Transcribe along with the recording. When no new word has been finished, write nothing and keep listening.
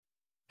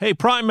Hey,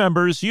 Prime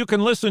members, you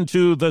can listen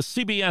to the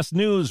CBS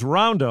News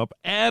Roundup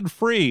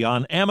ad-free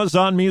on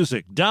Amazon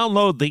Music.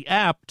 Download the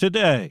app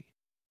today.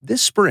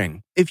 This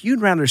spring, if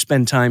you'd rather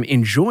spend time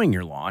enjoying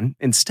your lawn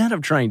instead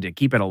of trying to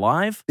keep it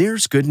alive,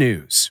 there's good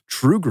news.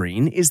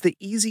 TruGreen is the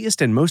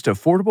easiest and most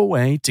affordable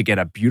way to get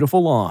a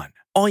beautiful lawn.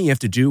 All you have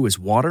to do is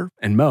water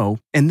and mow,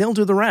 and they'll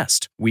do the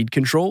rest. Weed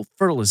control,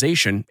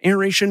 fertilization,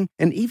 aeration,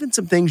 and even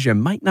some things you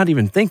might not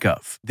even think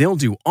of. They'll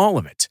do all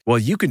of it, while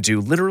you can do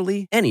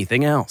literally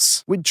anything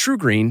else. With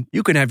TruGreen,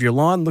 you can have your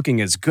lawn looking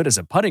as good as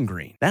a putting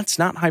green. That's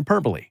not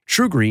hyperbole.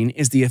 TruGreen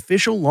is the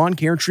official lawn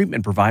care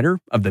treatment provider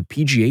of the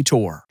PGA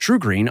Tour.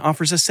 TruGreen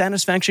offers a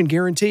satisfaction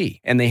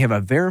guarantee, and they have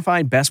a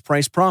verified best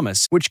price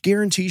promise, which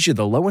guarantees you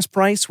the lowest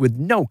price with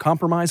no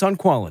compromise on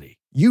quality.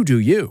 You do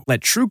you. Let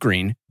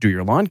TruGreen do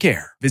your lawn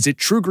care. Visit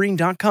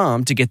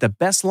TruGreen.com to get the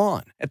best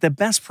lawn at the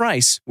best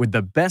price with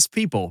the best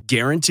people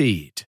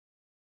guaranteed.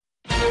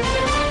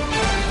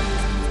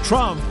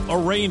 Trump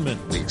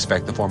arraignment. We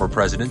expect the former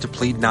president to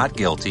plead not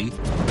guilty.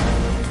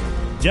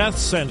 Death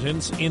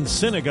sentence in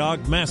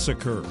synagogue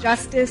massacre.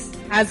 Justice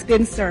has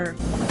been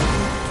served.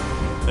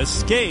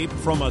 Escape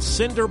from a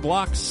cinder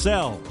block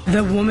cell.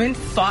 The woman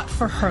fought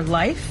for her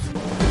life.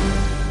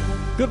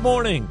 Good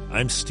morning.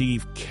 I'm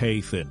Steve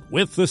Kathan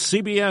with the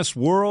CBS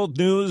World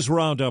News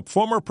Roundup.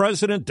 Former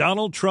President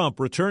Donald Trump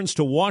returns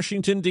to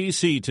Washington,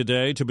 D.C.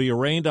 today to be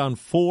arraigned on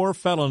 4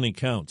 felony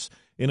counts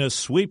in a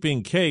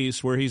sweeping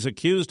case where he's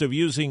accused of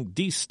using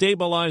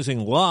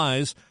destabilizing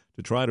lies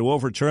to try to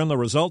overturn the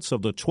results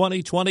of the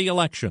 2020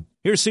 election.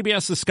 Here's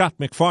CBS's Scott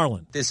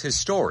McFarland. This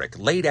historic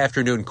late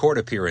afternoon court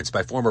appearance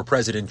by former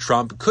President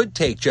Trump could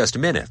take just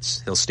minutes.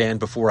 He'll stand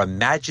before a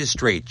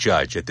magistrate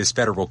judge at this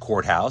federal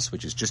courthouse,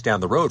 which is just down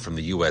the road from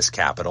the U.S.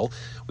 Capitol.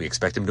 We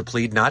expect him to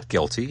plead not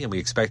guilty, and we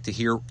expect to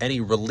hear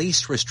any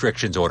release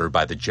restrictions ordered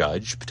by the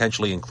judge,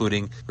 potentially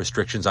including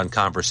restrictions on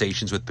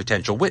conversations with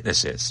potential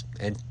witnesses,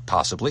 and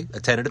possibly a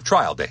tentative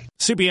trial date.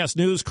 CBS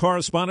News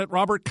correspondent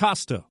Robert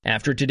Costa.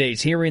 After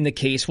today's hearing, the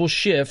case will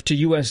shift to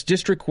U.S.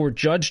 District Court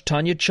Judge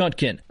Tanya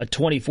Chutkan, a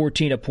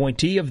 2014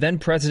 appointee of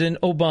then-President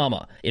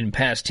Obama. In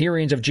past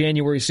hearings of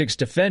January 6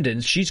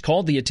 defendants, she's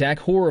called the attack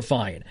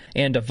horrifying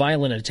and a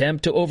violent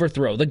attempt to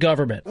overthrow the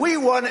government. We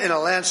won in a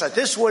landslide.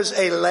 This was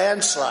a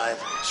landslide.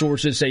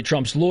 Sources say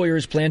Trump's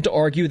lawyers plan to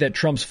argue that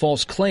Trump's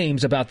false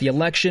claims about the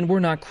election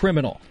were not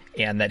criminal,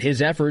 and that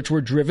his efforts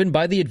were driven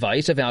by the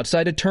advice of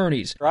outside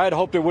attorneys. I had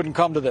hoped it wouldn't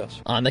come to this.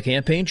 On the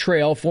campaign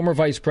trail, former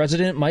Vice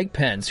President Mike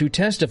Pence, who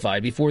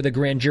testified before the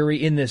grand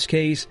jury in this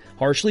case,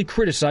 harshly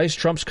criticized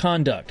Trump's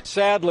conduct.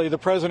 Sadly, the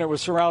president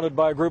was surrounded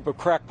by a group of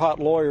crackpot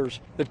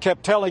lawyers that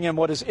kept telling him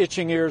what his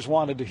itching ears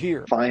wanted to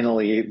hear.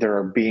 Finally, there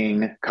are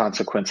being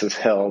consequences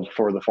held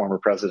for the former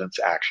president's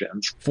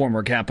actions.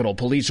 Former Capitol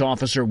Police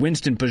Officer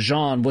Winston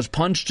Pajan was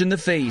punched in the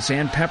face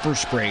and pepper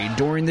sprayed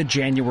during the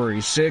January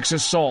 6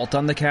 assault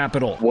on the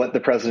Capitol. What the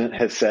president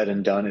has said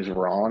and done is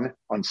wrong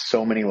on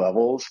so many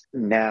levels.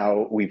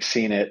 Now we've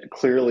seen it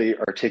clearly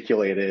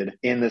articulated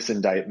in this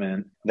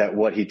indictment that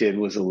what he did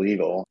was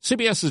illegal.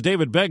 CBS's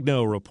David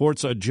Begnaud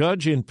reports a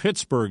judge in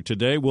Pittsburgh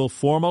today will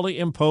formally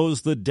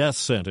impose the death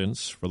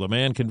sentence for the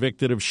man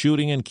convicted of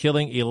shooting and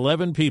killing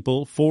 11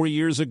 people 4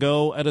 years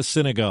ago at a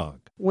synagogue.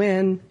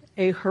 When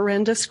a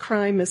horrendous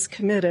crime is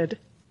committed,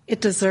 it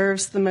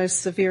deserves the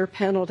most severe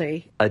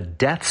penalty. A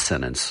death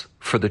sentence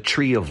for the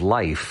Tree of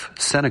Life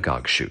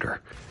synagogue shooter.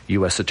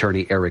 U.S.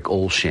 Attorney Eric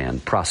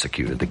Olshan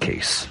prosecuted the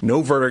case.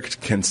 No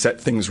verdict can set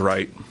things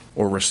right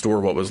or restore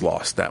what was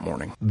lost that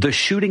morning. The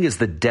shooting is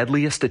the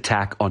deadliest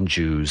attack on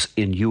Jews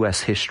in U.S.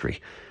 history,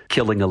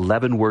 killing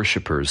 11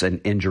 worshipers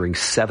and injuring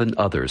 7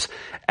 others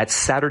at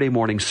Saturday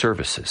morning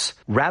services.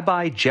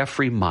 Rabbi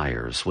Jeffrey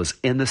Myers was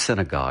in the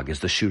synagogue as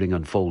the shooting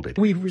unfolded.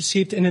 We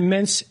received an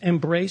immense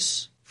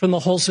embrace from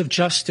the halls of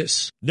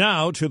justice.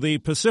 Now to the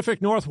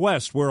Pacific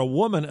Northwest, where a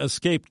woman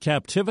escaped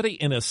captivity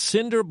in a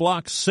cinder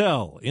block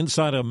cell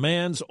inside a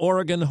man's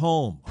Oregon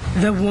home.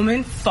 The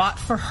woman fought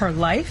for her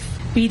life,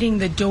 beating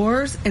the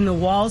doors and the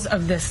walls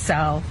of the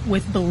cell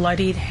with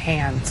bloodied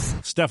hands.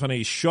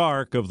 Stephanie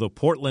Shark of the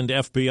Portland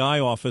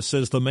FBI office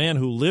says the man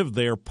who lived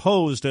there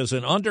posed as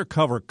an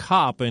undercover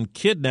cop and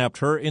kidnapped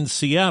her in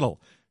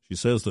Seattle. She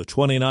says the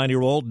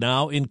 29-year-old,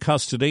 now in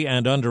custody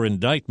and under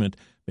indictment,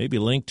 may be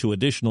linked to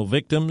additional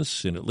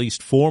victims in at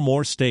least 4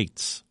 more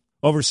states.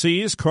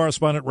 Overseas,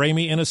 correspondent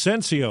Ramy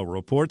Inocencio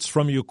reports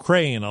from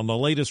Ukraine on the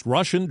latest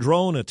Russian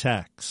drone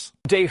attacks.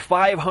 Day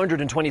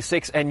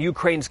 526 and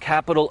Ukraine's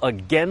capital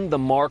again the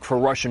mark for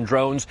Russian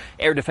drones.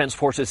 Air Defense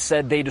Forces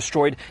said they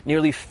destroyed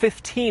nearly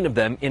 15 of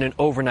them in an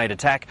overnight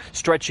attack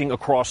stretching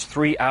across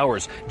 3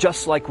 hours,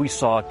 just like we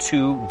saw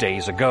 2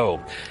 days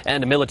ago.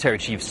 And a military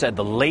chief said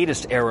the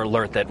latest air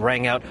alert that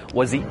rang out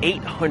was the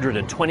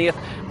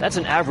 820th. That's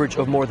an average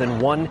of more than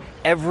 1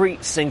 every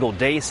single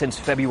day since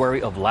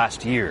February of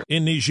last year.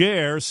 In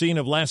Niger, scene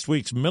of last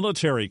week's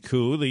military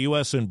coup, the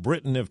U.S. and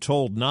Britain have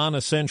told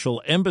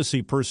non-essential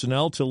embassy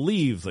personnel to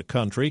leave the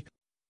country.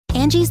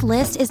 Angie's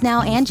List is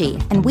now Angie,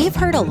 and we've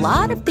heard a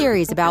lot of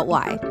theories about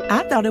why.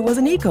 I thought it was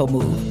an eco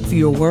move.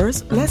 Fewer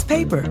words, less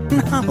paper.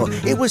 No,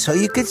 it was so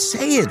you could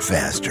say it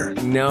faster.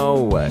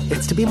 No,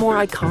 it's to be more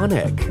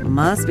iconic.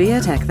 Must be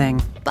a tech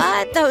thing.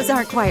 But those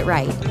aren't quite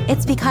right.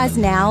 It's because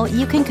now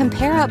you can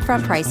compare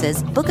upfront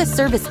prices, book a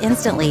service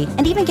instantly,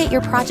 and even get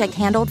your project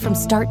handled from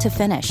start to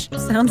finish.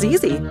 Sounds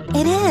easy.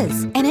 It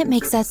is, and it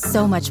makes us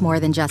so much more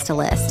than just a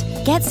list.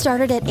 Get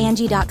started at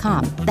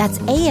Angie.com. That's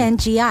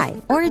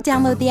ANGI, or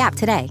download the app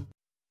today.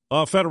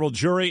 A federal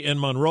jury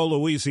in Monroe,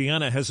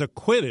 Louisiana, has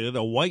acquitted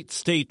a white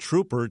state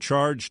trooper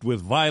charged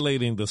with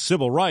violating the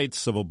civil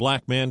rights of a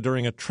black man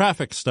during a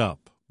traffic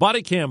stop.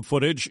 Body cam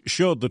footage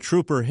showed the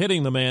trooper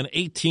hitting the man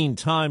 18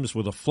 times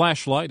with a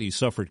flashlight. He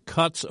suffered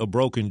cuts, a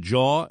broken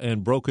jaw,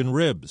 and broken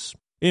ribs.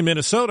 In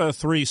Minnesota,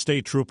 3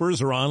 state troopers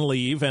are on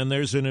leave, and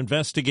there's an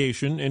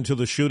investigation into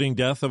the shooting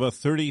death of a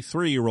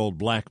 33-year-old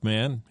black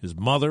man. His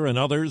mother and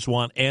others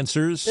want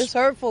answers. It's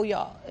hurtful,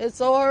 y'all. It's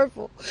so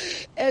hurtful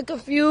and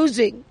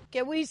confusing.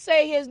 Can we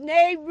say his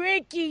name?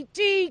 Ricky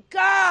T.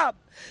 Cobb,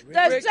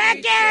 the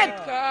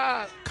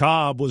second.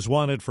 Cobb was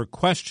wanted for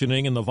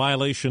questioning in the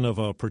violation of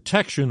a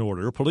protection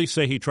order. Police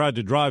say he tried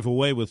to drive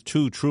away with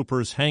 2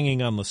 troopers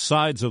hanging on the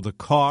sides of the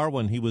car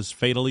when he was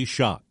fatally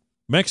shot.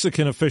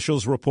 Mexican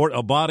officials report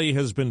a body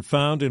has been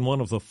found in one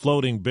of the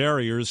floating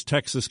barriers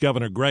Texas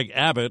Governor Greg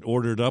Abbott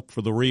ordered up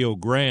for the Rio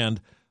Grande.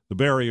 The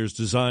barriers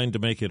designed to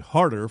make it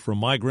harder for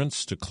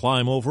migrants to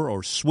climb over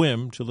or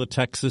swim to the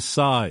Texas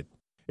side.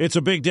 It's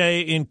a big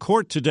day in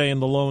court today in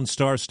the Lone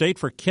Star State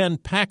for Ken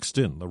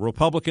Paxton, the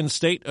Republican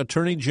state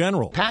attorney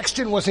general.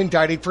 Paxton was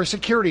indicted for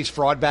securities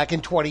fraud back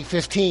in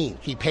 2015.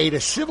 He paid a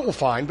civil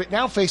fine but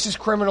now faces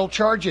criminal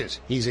charges.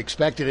 He's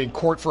expected in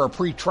court for a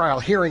pretrial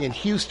hearing in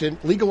Houston.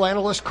 Legal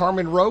analyst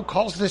Carmen Rowe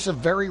calls this a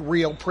very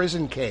real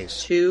prison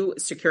case. 2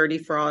 security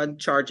fraud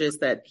charges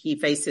that he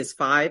faces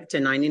 5 to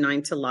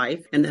 99 to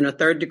life, and then a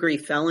 3rd-degree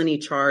felony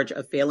charge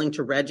of failing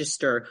to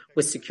register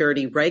with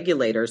security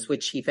regulators,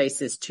 which he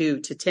faces 2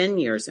 to 10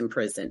 years in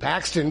prison.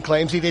 Paxton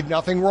claims he did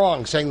nothing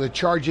wrong, saying the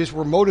charges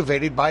were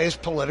motivated by his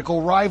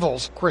political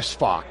rivals. Chris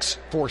Fox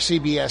for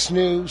CBS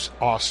News,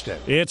 Austin.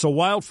 It's a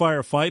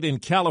wildfire fight in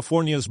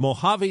California's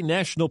Mojave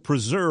National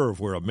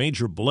Preserve, where a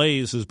major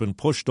blaze has been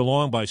pushed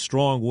along by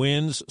strong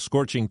winds,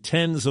 scorching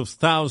tens of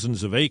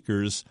thousands of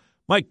acres.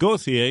 Mike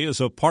Gauthier is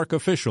a park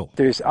official.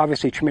 There's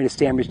obviously tremendous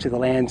damage to the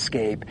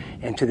landscape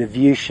and to the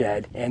view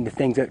shed and the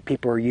things that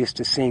people are used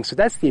to seeing. So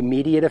that's the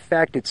immediate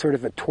effect. It's sort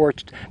of a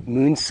torched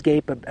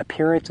moonscape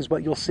appearance is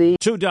what you'll see.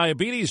 2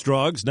 diabetes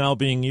drugs now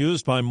being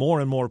used by more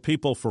and more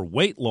people for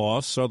weight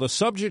loss are the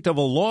subject of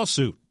a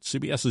lawsuit.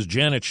 CBS's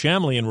Janet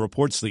Shamlian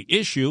reports the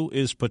issue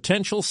is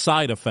potential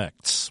side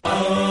effects.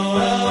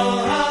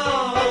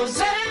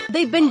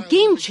 They've been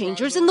game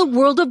changers in the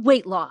world of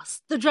weight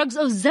loss. The drugs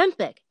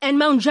Ozempic and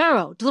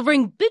Mounjaro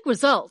delivering big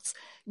results,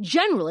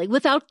 generally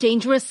without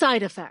dangerous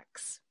side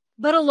effects.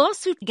 But a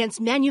lawsuit against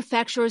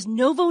manufacturers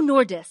Novo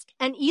Nordisk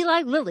and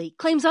Eli Lilly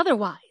claims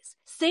otherwise,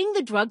 saying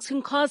the drugs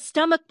can cause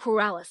stomach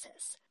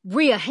paralysis.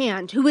 Bria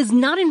Hand, who is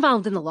not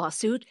involved in the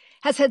lawsuit,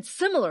 has had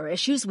similar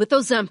issues with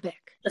Ozempic.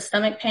 The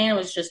stomach pain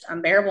was just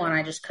unbearable and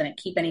I just couldn't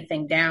keep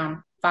anything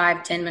down.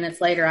 5-10 minutes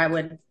later, I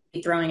would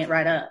be throwing it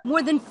right up.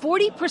 More than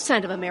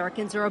 40% of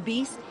Americans are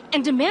obese,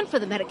 and demand for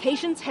the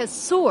medications has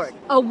soared.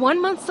 A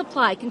 1-month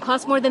supply can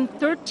cost more than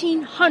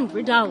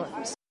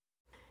 $1,300.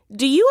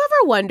 Do you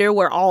ever wonder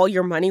where all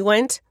your money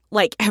went?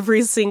 Like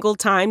every single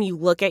time you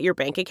look at your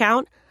bank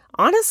account?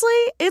 Honestly,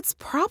 it's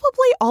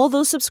probably all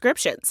those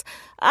subscriptions.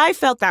 I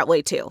felt that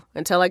way too,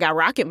 until I got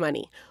Rocket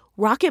Money.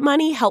 Rocket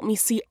Money helped me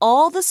see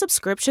all the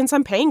subscriptions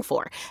I'm paying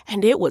for,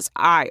 and it was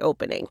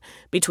eye-opening.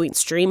 Between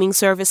streaming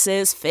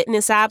services,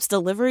 fitness apps,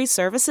 delivery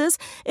services,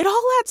 it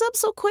all adds up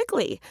so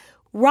quickly.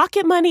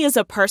 Rocket Money is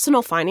a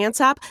personal finance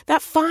app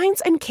that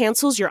finds and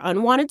cancels your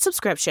unwanted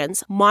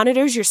subscriptions,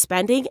 monitors your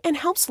spending, and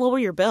helps lower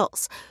your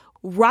bills.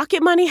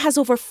 Rocket Money has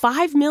over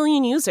 5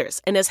 million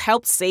users and has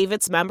helped save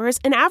its members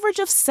an average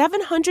of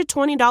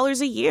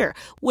 $720 a year,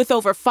 with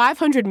over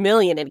 500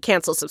 million in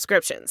canceled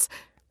subscriptions.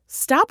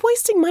 Stop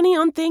wasting money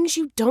on things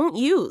you don't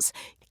use.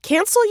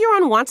 Cancel your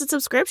unwanted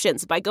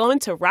subscriptions by going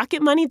to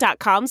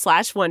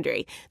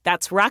rocketmoney.com/Wondery.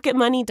 That's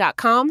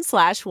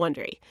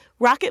rocketmoney.com/Wondery.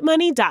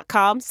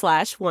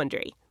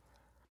 rocketmoney.com/Wondery.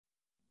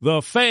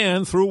 The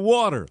fan threw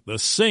water. The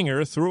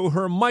singer threw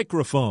her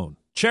microphone.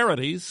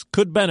 Charities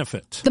could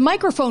benefit. The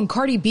microphone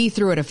Cardi B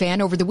threw at a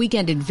fan over the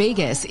weekend in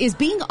Vegas is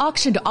being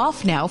auctioned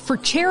off now for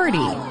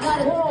charity.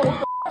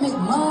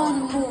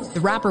 The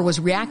rapper was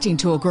reacting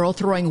to a girl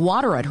throwing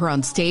water at her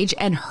on stage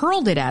and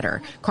hurled it at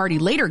her. Cardi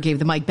later gave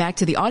the mic back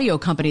to the audio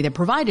company that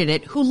provided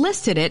it, who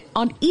listed it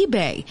on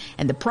eBay.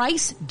 And the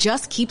price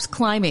just keeps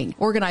climbing.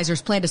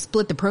 Organizers plan to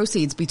split the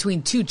proceeds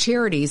between 2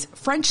 charities,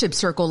 Friendship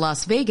Circle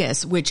Las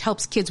Vegas, which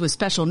helps kids with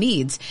special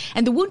needs,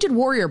 and the Wounded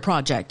Warrior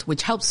Project,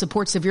 which helps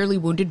support severely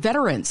wounded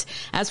veterans.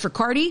 As for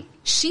Cardi,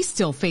 She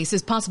still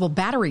faces possible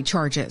battery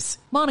charges.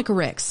 Monica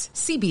Ricks,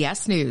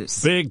 CBS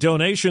News. Big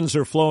donations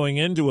are flowing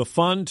into a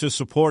fund to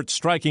support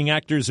striking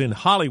actors in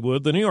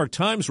Hollywood. The New York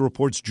Times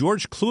reports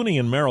George Clooney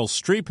and Meryl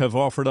Streep have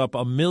offered up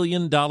 $1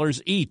 million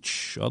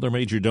each. Other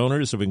major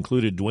donors have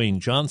included Dwayne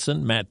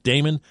Johnson, Matt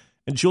Damon,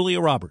 and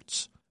Julia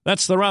Roberts.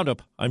 That's the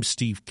Roundup. I'm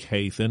Steve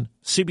Kathan,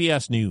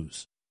 CBS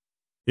News.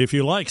 If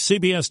you like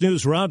CBS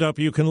News Roundup,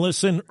 you can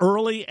listen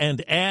early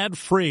and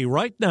ad-free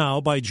right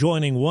now by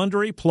joining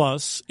Wondery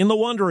Plus in the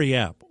Wondery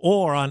app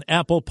or on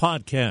Apple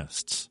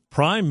Podcasts.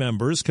 Prime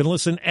members can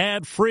listen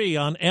ad-free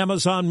on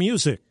Amazon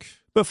Music.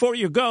 Before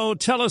you go,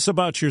 tell us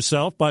about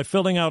yourself by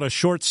filling out a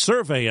short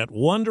survey at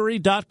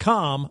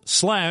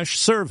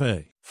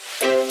Wondery.com/survey.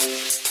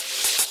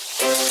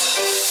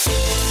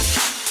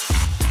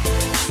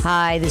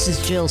 Hi, this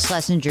is Jill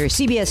Schlesinger,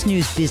 CBS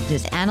News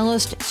business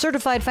analyst,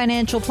 certified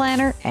financial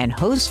planner, and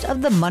host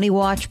of the Money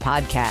Watch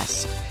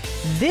podcast.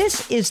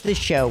 This is the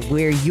show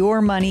where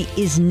your money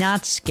is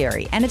not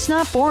scary and it's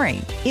not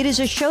boring. It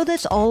is a show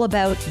that's all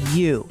about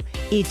you.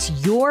 It's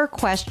your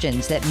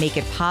questions that make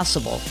it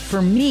possible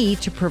for me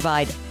to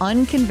provide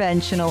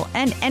unconventional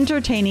and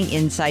entertaining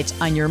insights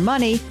on your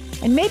money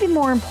and maybe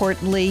more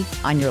importantly,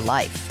 on your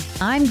life.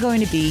 I'm going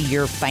to be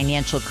your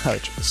financial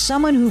coach,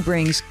 someone who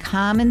brings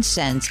common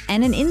sense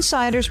and an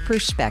insider's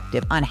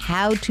perspective on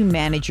how to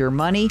manage your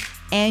money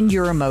and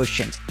your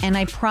emotions. And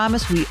I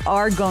promise we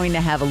are going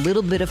to have a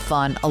little bit of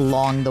fun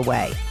along the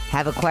way.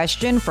 Have a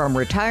question from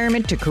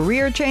retirement to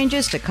career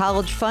changes to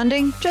college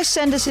funding? Just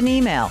send us an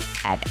email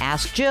at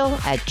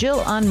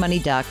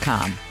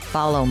askjill@jillonmoney.com.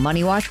 Follow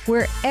Money Watch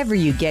wherever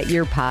you get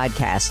your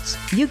podcasts.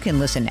 You can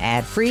listen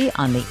ad-free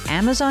on the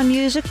Amazon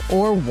Music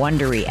or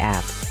Wondery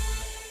app.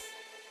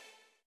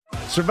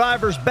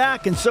 Survivor's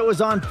back, and so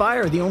is On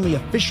Fire, the only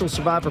official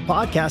Survivor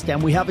podcast,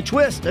 and we have a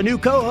twist, a new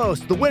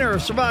co-host, the winner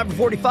of Survivor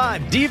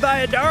 45, Dee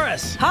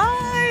Valladares.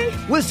 Hi!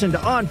 Listen to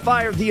On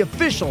Fire, the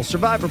official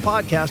Survivor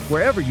podcast,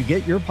 wherever you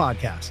get your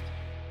podcast.